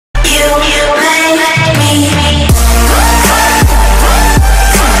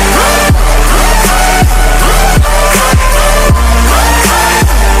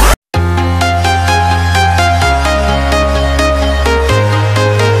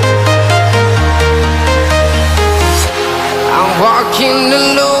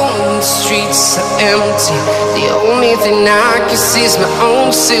so empty. The only thing I can see is my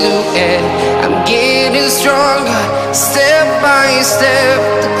own silhouette. I'm getting stronger, step by step.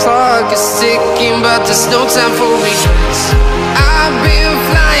 The clock is ticking, but there's no time for regrets. I've been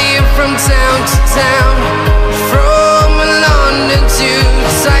flying from town to town, from London to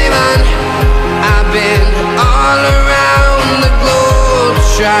Taiwan. I've been all around the globe,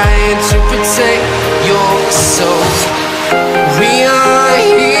 trying to protect your soul. We are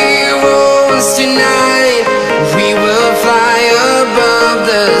heroes tonight. We will fly above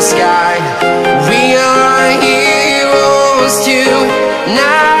the sky. We are heroes tonight.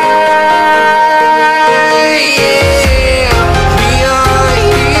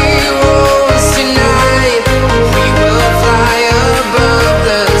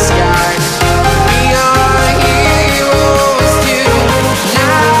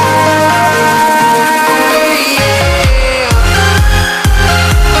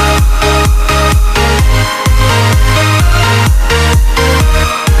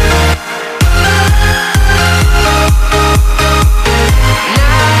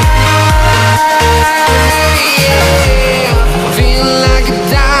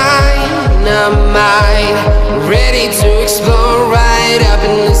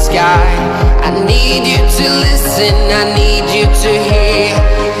 I need you to hear,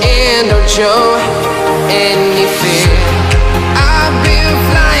 and don't show any fear. I've been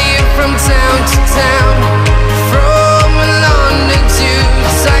flying from town to town, from London to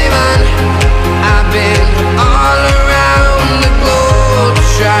Taiwan. I've been all around the globe,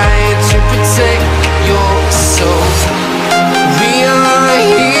 trying to protect your soul. We are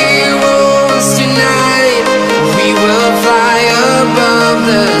heroes tonight. We will fly above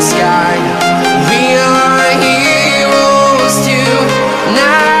the sky. We are heroes tonight,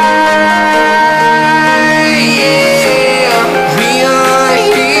 yeah. We are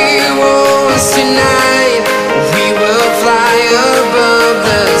heroes tonight. We will fly above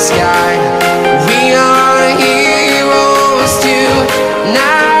the sky. We are heroes tonight,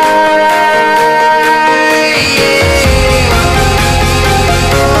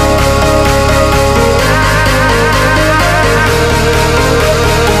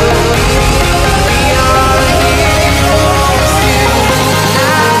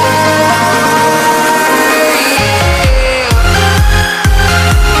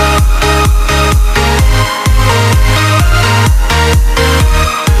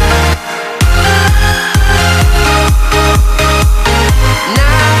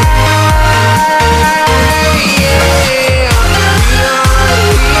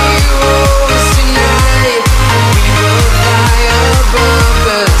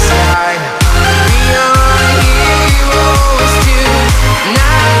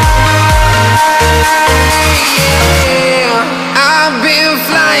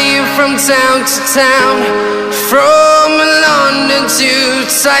 town to town, from London to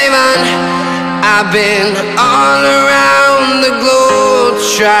Taiwan. I've been all around the globe,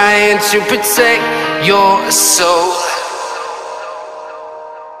 trying to protect your soul.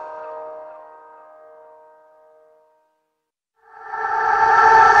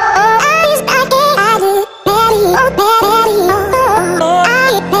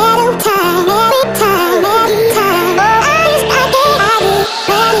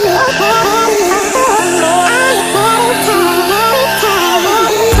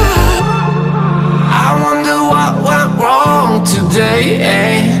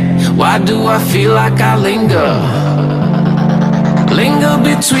 Why do I feel like I linger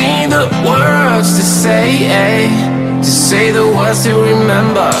between the words to say the words to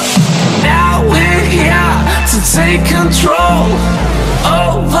remember? Now we're here to take control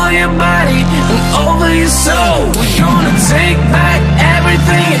over your body and over your soul. We're gonna take back